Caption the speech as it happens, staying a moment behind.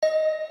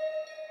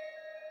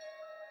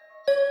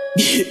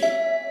Grand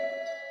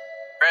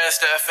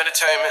Staff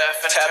Entertainment.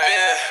 Tap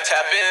in,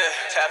 tap in,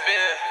 tap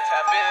in,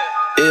 tap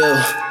in. Ew.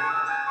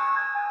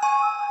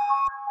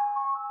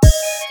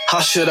 How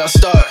should I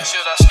start?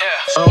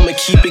 I'ma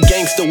keep it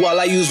gangster while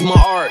I use my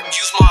art.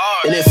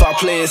 And if I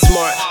play it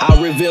smart,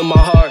 I reveal my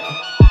heart.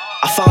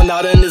 I found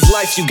out in this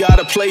life you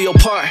gotta play your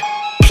part.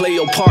 Play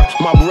your part,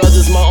 my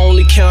brother's my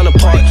only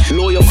counterpart.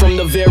 Loyal from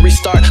the very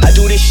start. I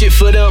do this shit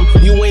for them,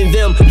 you ain't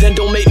them. Then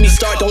don't make me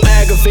start, don't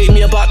aggravate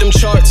me about them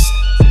charts.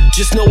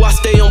 Just know I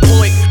stay on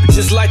point,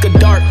 just like a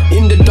dart.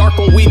 In the dark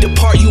when we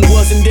depart, you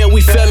wasn't there, we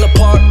fell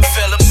apart.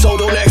 So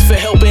don't ask for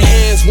helping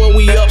hands when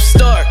we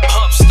upstart.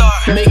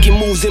 Making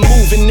moves and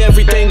moving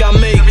everything I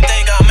make.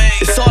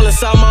 It's all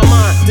inside my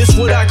mind, this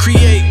what I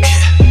create.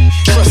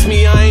 Trust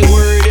me, I ain't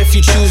worried if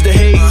you choose to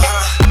hate.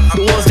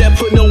 The ones that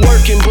put no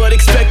work in but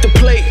expect a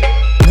plate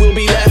will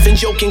be laughing,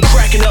 joking,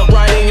 cracking up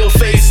right in your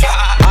face.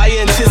 I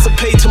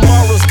anticipate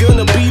tomorrow's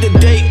gonna be the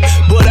date,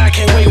 but I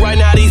can't wait right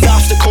now, these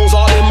obstacles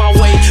all in my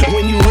way.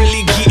 When you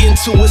really get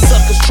into it,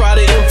 suckers try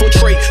to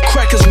infiltrate.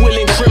 Crackers will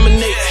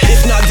incriminate,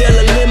 if not they'll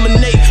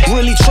eliminate.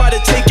 Really try to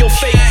take your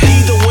fate,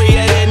 either way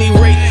at any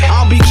rate.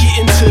 I'll be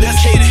getting to the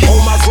cake, on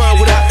my grind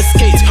without the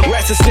skates.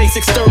 Rats and snakes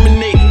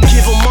exterminate,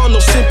 give them all no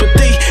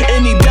sympathy.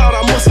 Any doubt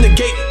I must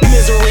negate,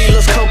 misery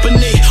loves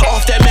company.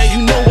 Off that man,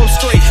 you know I'm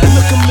straight.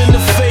 Look them in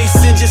the face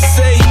and just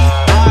say,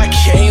 I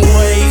can't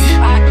wait.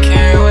 I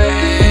can't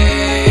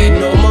wait.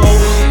 No more.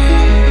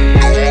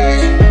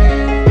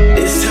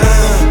 It's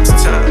time. It's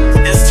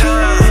time. It's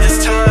time.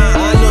 It's time.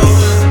 I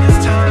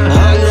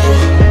know.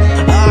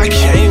 I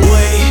can't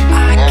wait.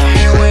 I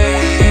can't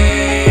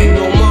wait.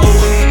 No more.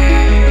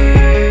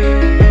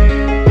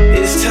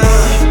 It's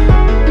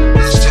time.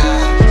 It's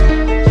time.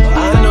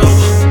 I know.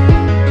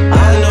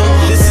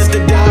 This is the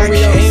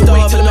diary of a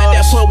starving till I'm at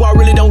that point where I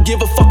really don't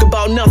give a fuck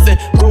about nothing.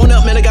 Growing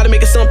up, man, I gotta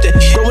make it something.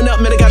 Growing up,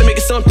 man, I gotta make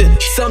it something.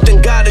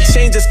 Something gotta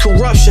change this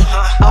corruption.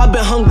 I've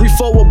been hungry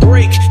for a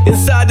break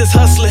inside this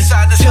hustling.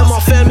 Tell my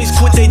families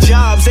quit their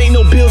jobs, ain't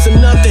no bills or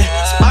nothing.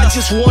 I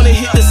just wanna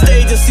hit the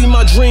stage and see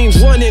my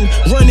dreams running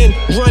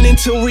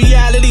to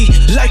reality.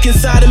 Like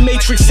inside a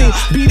matrix scene,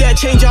 be that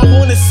change I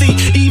wanna see.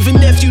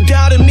 Even if you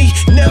doubted me,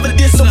 never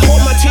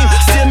disappoint my team.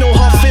 Still no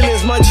hard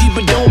feelings, my G,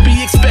 but don't be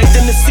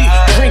expecting to see.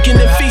 Drinking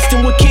and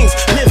feasting with kings,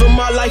 living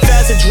my life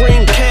as a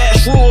dream.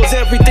 Cash rules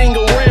everything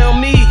around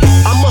me.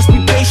 I must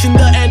be patient,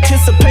 the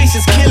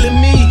anticipation's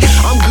killing me.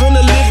 I'm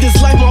gonna live this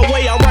life my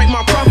way, I write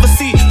my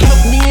prophecy.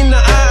 Look me in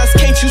the eyes,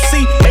 can't you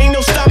see? Ain't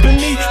no stopping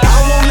me. I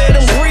won't let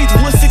them breathe.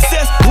 With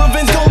success,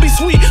 revenge gon' be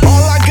sweet.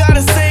 All I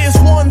gotta say is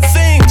one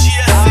thing.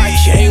 I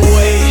can't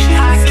wait.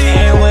 I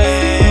can't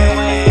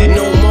wait.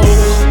 No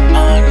more.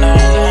 No.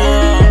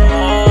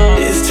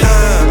 It's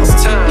time.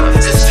 It's time.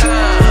 It's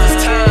time.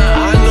 It's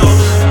time.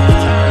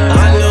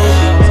 I know.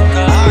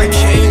 I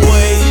can't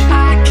wait.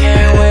 I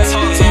can't wait.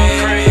 Talk to me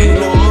crazy.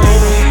 No more.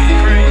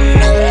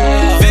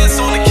 Vince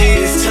on the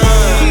keys. It's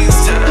time. It's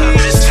time.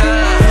 It's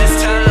time. It's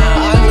time.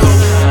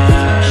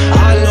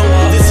 I know.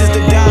 This is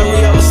the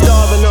diary of a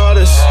starving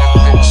artist.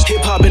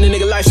 Hip hop and a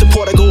nigga life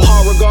support, I go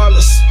hard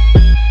regardless.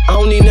 I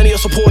don't need none of your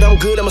support, I'm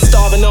good, I'm a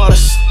starving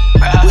artist.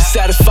 Will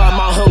satisfy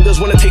my hungers,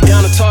 wanna take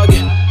down a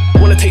target.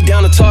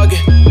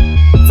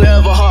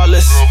 Forever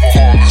heartless.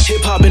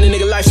 Hip hop and a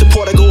nigga life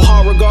support, I go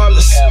hard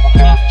regardless.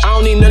 I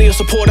don't need none of your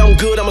support, I'm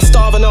good, I'm a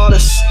starving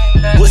artist.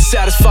 Will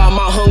satisfy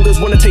my hungers,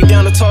 wanna take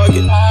down a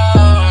target.